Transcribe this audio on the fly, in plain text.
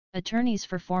Attorneys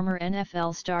for former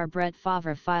NFL star Brett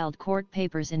Favre filed court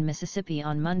papers in Mississippi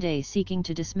on Monday seeking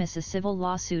to dismiss a civil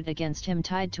lawsuit against him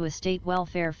tied to a state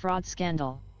welfare fraud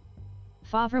scandal.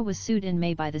 Favre was sued in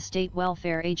May by the state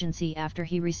welfare agency after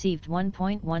he received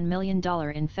 $1.1 million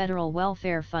in federal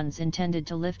welfare funds intended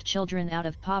to lift children out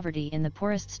of poverty in the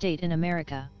poorest state in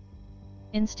America.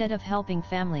 Instead of helping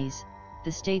families,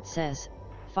 the state says,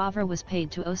 Favre was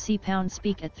paid to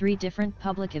speak at 3 different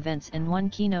public events and 1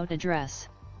 keynote address.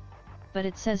 But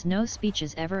it says no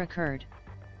speeches ever occurred.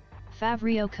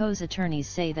 Favre's attorneys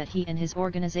say that he and his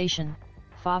organization,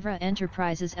 Favre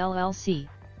Enterprises LLC,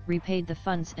 repaid the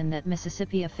funds and that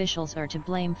Mississippi officials are to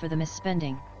blame for the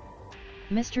misspending.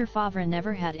 Mr. Favre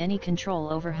never had any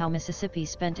control over how Mississippi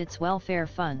spent its welfare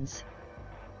funds.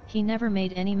 He never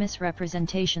made any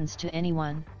misrepresentations to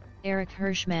anyone, Eric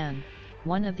Hirschman,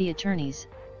 one of the attorneys,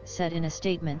 said in a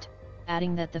statement,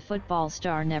 adding that the football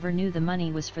star never knew the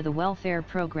money was for the welfare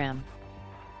program.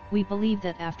 We believe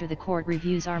that after the court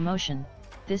reviews our motion,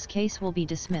 this case will be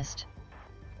dismissed.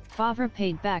 Favre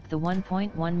paid back the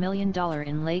 $1.1 million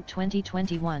in late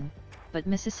 2021, but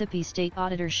Mississippi State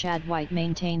Auditor Shad White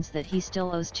maintains that he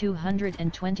still owes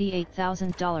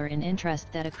 $228,000 in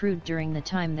interest that accrued during the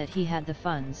time that he had the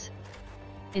funds.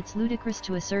 It's ludicrous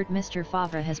to assert Mr.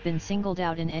 Favre has been singled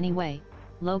out in any way,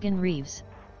 Logan Reeves,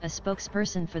 a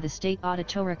spokesperson for the state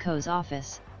auditor's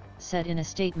office, said in a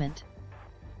statement.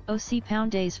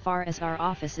 As far as our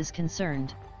office is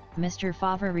concerned, Mr.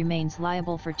 Favre remains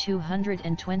liable for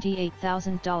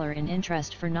 $228,000 in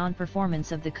interest for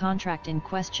non-performance of the contract in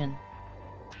question.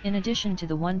 In addition to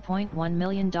the $1.1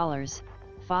 million,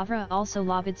 Favre also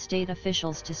lobbied state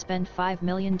officials to spend $5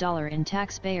 million in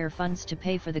taxpayer funds to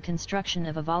pay for the construction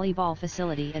of a volleyball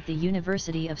facility at the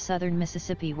University of Southern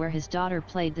Mississippi where his daughter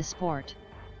played the sport.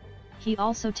 He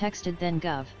also texted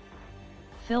then-Gov.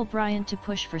 Phil Bryant to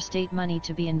push for state money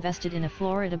to be invested in a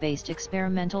Florida-based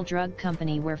experimental drug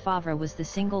company where Favre was the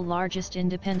single largest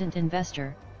independent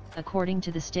investor, according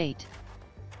to the state.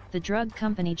 The drug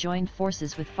company joined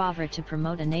forces with Favre to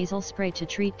promote a nasal spray to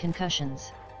treat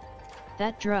concussions.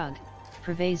 That drug,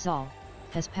 Prevazol,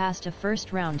 has passed a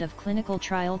first round of clinical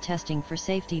trial testing for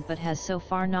safety but has so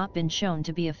far not been shown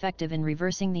to be effective in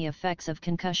reversing the effects of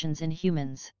concussions in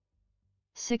humans.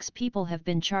 6 people have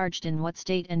been charged in what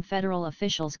state and federal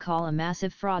officials call a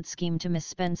massive fraud scheme to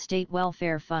misspend state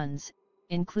welfare funds,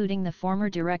 including the former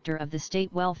director of the state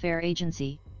welfare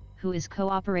agency, who is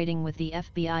cooperating with the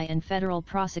FBI and federal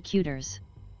prosecutors.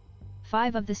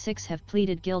 5 of the 6 have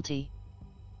pleaded guilty.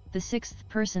 The 6th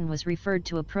person was referred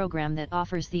to a program that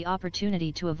offers the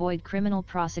opportunity to avoid criminal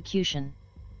prosecution.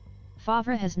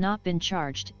 Favre has not been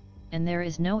charged, and there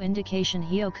is no indication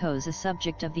he is a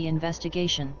subject of the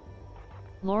investigation.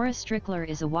 Laura Strickler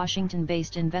is a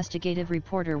Washington-based investigative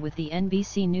reporter with the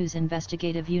NBC News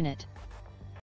investigative unit.